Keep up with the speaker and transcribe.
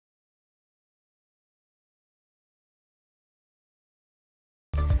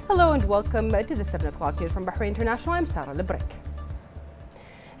Hello and welcome to the 7 o'clock news from Bahrain International. I'm Sarah Lebrik.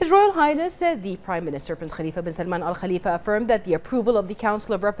 His Royal Highness, the Prime Minister Prince Khalifa bin Salman Al Khalifa, affirmed that the approval of the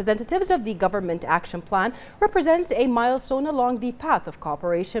Council of Representatives of the Government Action Plan represents a milestone along the path of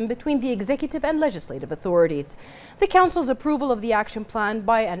cooperation between the executive and legislative authorities. The Council's approval of the Action Plan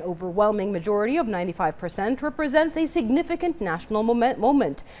by an overwhelming majority of 95% represents a significant national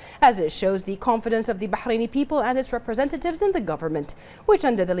moment, as it shows the confidence of the Bahraini people and its representatives in the government, which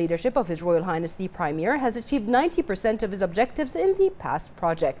under the leadership of His Royal Highness the Premier has achieved 90% of its objectives in the past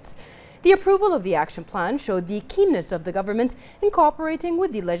project. The approval of the action plan showed the keenness of the government in cooperating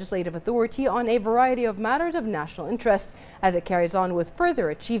with the legislative authority on a variety of matters of national interest as it carries on with further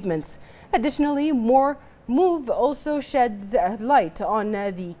achievements. Additionally, move also sheds light on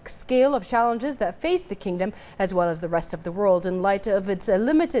the scale of challenges that face the kingdom as well as the rest of the world in light of its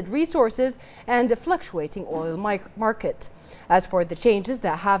limited resources and fluctuating oil market. As for the changes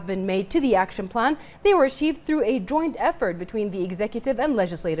that have been made to the action plan, they were achieved through a joint effort between the executive and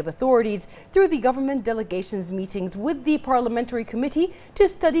legislative authorities through the government delegations meetings with the parliamentary committee to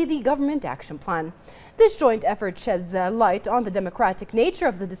study the government action plan. This joint effort sheds light on the democratic nature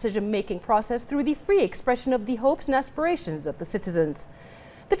of the decision-making process through the free expression of the hopes and aspirations of the citizens.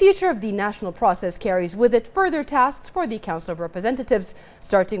 The future of the national process carries with it further tasks for the Council of Representatives,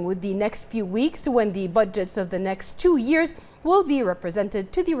 starting with the next few weeks when the budgets of the next 2 years will be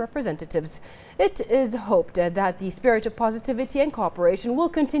represented to the representatives. It is hoped that the spirit of positivity and cooperation will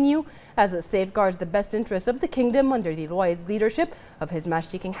continue as it safeguards the best interests of the kingdom under the wise leadership of His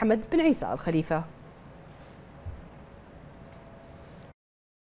Majesty King Hamad bin Isa Al Khalifa.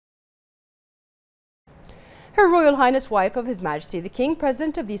 Her Royal Highness wife of His Majesty the King,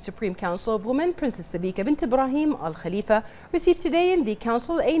 President of the Supreme Council of Women, Princess Sabika bint Ibrahim Al Khalifa, received today in the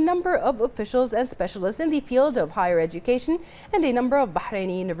Council a number of officials and specialists in the field of higher education and a number of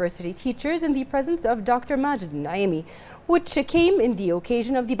Bahraini university teachers in the presence of Dr. Majid Naimi, which came in the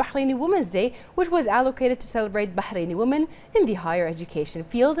occasion of the Bahraini Women's Day, which was allocated to celebrate Bahraini women in the higher education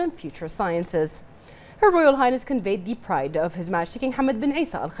field and future sciences. Her Royal Highness conveyed the pride of His Majesty King Hamad bin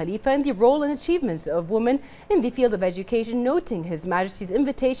Isa Al Khalifa in the role and achievements of women in the field of education, noting His Majesty's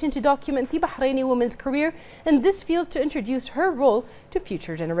invitation to document the Bahraini woman's career in this field to introduce her role to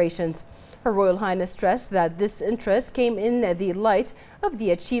future generations. Her Royal Highness stressed that this interest came in the light of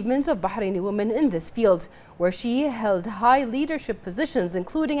the achievements of Bahraini women in this field, where she held high leadership positions,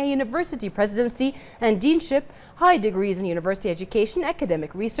 including a university presidency and deanship, high degrees in university education,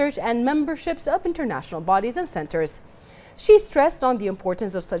 academic research, and memberships of international bodies and centers. She stressed on the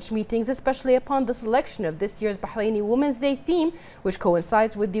importance of such meetings, especially upon the selection of this year's Bahraini Women's Day theme, which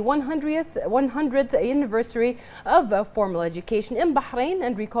coincides with the 100th anniversary of formal education in Bahrain,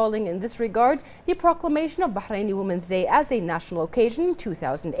 and recalling in this regard the proclamation of Bahraini Women's Day as a national occasion in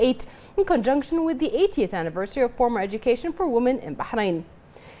 2008, in conjunction with the 80th anniversary of formal education for women in Bahrain.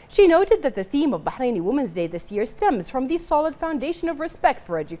 She noted that the theme of Bahraini Women's Day this year stems from the solid foundation of respect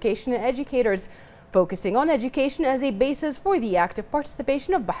for education and educators, focusing on education as a basis for the active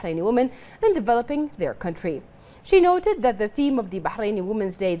participation of Bahraini women in developing their country. She noted that the theme of the Bahraini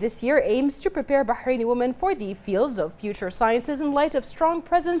Women's Day this year aims to prepare Bahraini women for the fields of future sciences in light of strong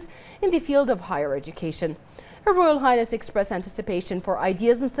presence in the field of higher education. Her Royal Highness expressed anticipation for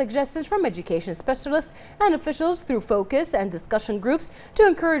ideas and suggestions from education specialists and officials through focus and discussion groups to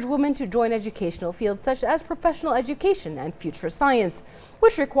encourage women to join educational fields such as professional education and future science,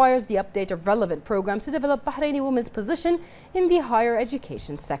 which requires the update of relevant programs to develop Bahraini women's position in the higher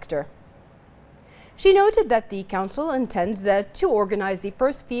education sector. She noted that the Council intends to organize the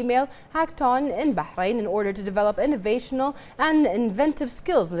first female hackathon in Bahrain in order to develop innovational and inventive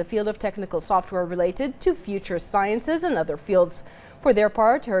skills in the field of technical software related to future sciences and other fields. For their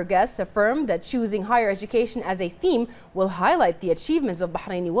part, her guests affirmed that choosing higher education as a theme will highlight the achievements of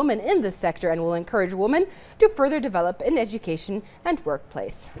Bahraini women in this sector and will encourage women to further develop in education and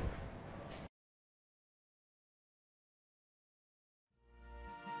workplace.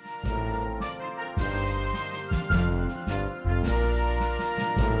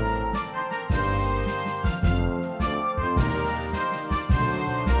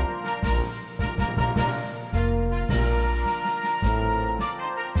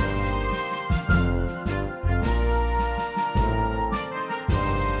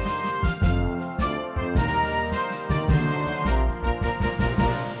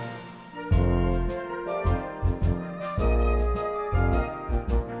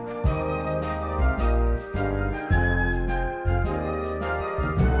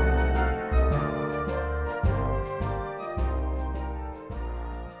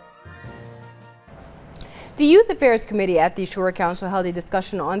 The Youth Affairs Committee at the Shura Council held a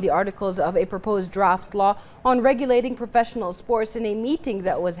discussion on the articles of a proposed draft law on regulating professional sports in a meeting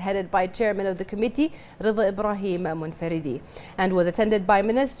that was headed by Chairman of the Committee, Rida Ibrahim Munfaridi, and was attended by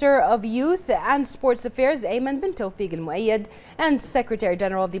Minister of Youth and Sports Affairs, Ayman bin Tawfiq al-Muayyad, and Secretary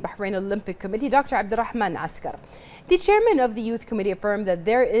General of the Bahrain Olympic Committee, Dr. Abdurrahman Askar. The chairman of the Youth Committee affirmed that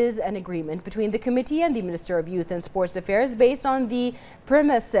there is an agreement between the committee and the Minister of Youth and Sports Affairs based on the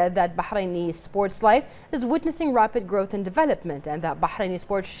premise that Bahraini sports life is witnessing rapid growth and development, and that Bahraini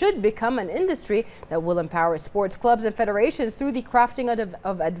sports should become an industry that will empower sports clubs and federations through the crafting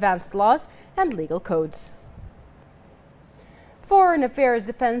of advanced laws and legal codes. Foreign Affairs,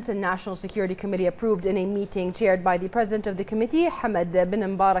 Defense and National Security Committee approved in a meeting chaired by the President of the Committee, Hamad bin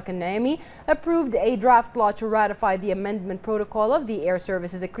Mbarak al-Naimi, approved a draft law to ratify the amendment protocol of the Air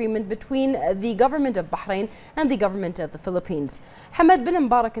Services Agreement between the Government of Bahrain and the Government of the Philippines. Hamad bin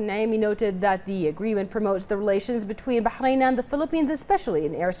Mbarak al-Naimi noted that the agreement promotes the relations between Bahrain and the Philippines, especially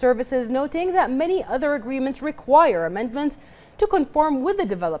in air services, noting that many other agreements require amendments to conform with the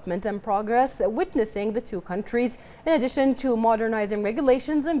development and progress witnessing the two countries, in addition to modernizing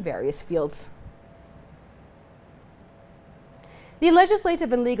regulations in various fields. The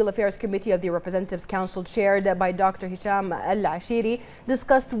Legislative and Legal Affairs Committee of the Representatives Council, chaired by Dr. Hisham Al-Ashiri,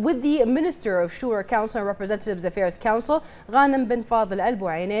 discussed with the Minister of Shura Council and Representatives Affairs Council, Ghanem bin Fadl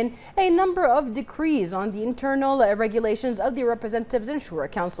Al-Buainin, a number of decrees on the internal regulations of the Representatives and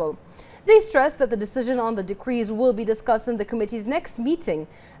Shura Council. They stressed that the decision on the decrees will be discussed in the committee's next meeting.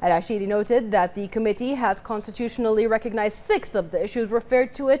 Al-Ashiri noted that the committee has constitutionally recognized 6 of the issues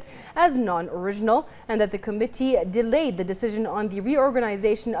referred to it as non-original, and that the committee delayed the decision on the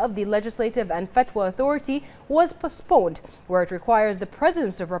reorganization of the Legislative and Fatwa Authority was postponed, where it requires the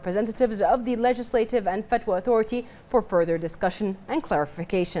presence of representatives of the Legislative and Fatwa Authority for further discussion and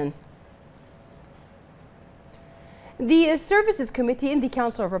clarification. The Services Committee in the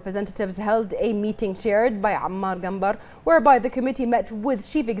Council of Representatives held a meeting chaired by Ammar Gambar, whereby the committee met with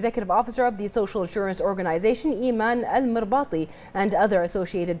Chief Executive Officer of the Social Insurance Organization, Iman Al-Mirbati, and other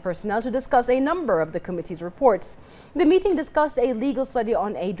associated personnel to discuss a number of the committee's reports. The meeting discussed a legal study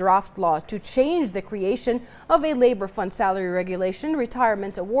on a draft law to change the creation of a labor fund salary regulation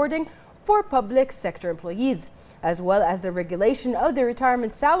retirement awarding for public sector employees, as well as the regulation of the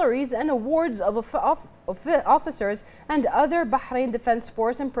retirement salaries and awards of officers and other Bahrain Defense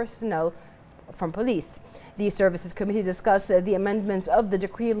Force and personnel from police. The Services Committee discussed the amendments of the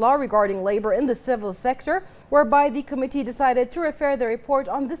decree law regarding labor in the civil sector, whereby the committee decided to refer the report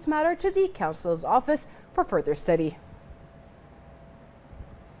on this matter to the Council's office for further study.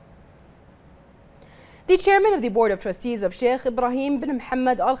 The chairman of the Board of Trustees of Sheikh Ibrahim bin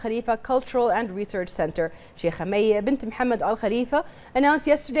Mohammed Al Khalifa Cultural and Research Center, Sheikh Hamay bint Mohammed Al Khalifa, announced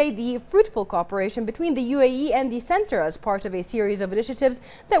yesterday the fruitful cooperation between the UAE and the center as part of a series of initiatives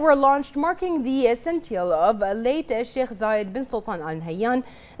that were launched marking the centennial of late Sheikh Zayed bin Sultan Al Nahyan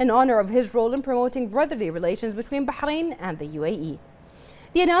in honor of his role in promoting brotherly relations between Bahrain and the UAE.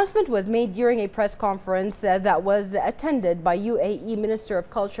 The announcement was made during a press conference that was attended by UAE Minister of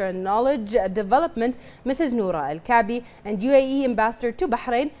Culture and Knowledge Development, Mrs. Noura Al-Kabi, and UAE Ambassador to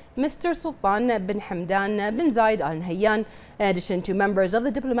Bahrain, Mr. Sultan bin Hamdan bin Zayed Al Nahyan, in addition to members of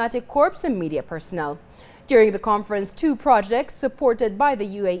the diplomatic corps and media personnel. During the conference, 2 projects supported by the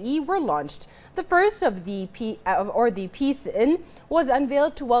UAE were launched. The first of the Peace Inn was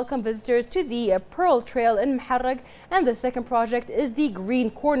unveiled to welcome visitors to the Pearl Trail in Muharraq, and the second project is the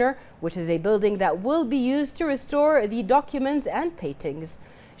Green Corner, which is a building that will be used to restore the documents and paintings.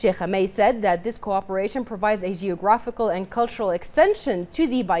 Sheikh Hamay said that this cooperation provides a geographical and cultural extension to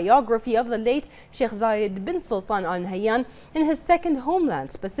the biography of the late Sheikh Zayed bin Sultan Al Nahyan in his second homeland,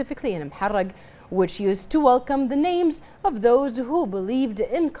 specifically in Muharraq, which used to welcome the names of those who believed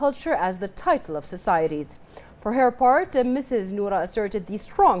in culture as the title of societies. For her part, Mrs. Noura asserted the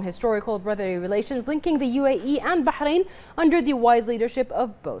strong historical brotherly relations linking the UAE and Bahrain under the wise leadership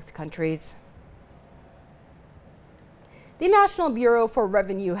of both countries. The National Bureau for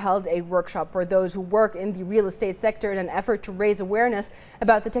Revenue held a workshop for those who work in the real estate sector in an effort to raise awareness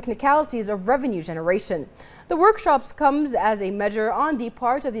about the technicalities of revenue generation. The workshops comes as a measure on the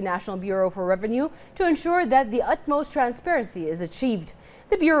part of the National Bureau for Revenue to ensure that the utmost transparency is achieved.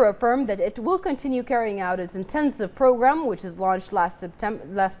 The Bureau affirmed that it will continue carrying out its intensive program, which is launched last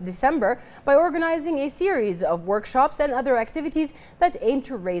December, by organizing a series of workshops and other activities that aim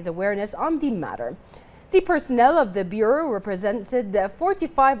to raise awareness on the matter. The personnel of the Bureau represented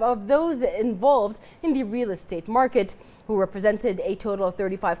 45 of those involved in the real estate market, who represented a total of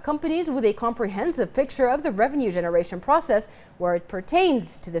 35 companies with a comprehensive picture of the revenue generation process where it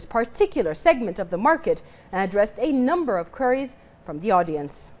pertains to this particular segment of the market, and addressed a number of queries from the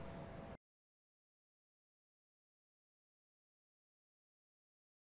audience.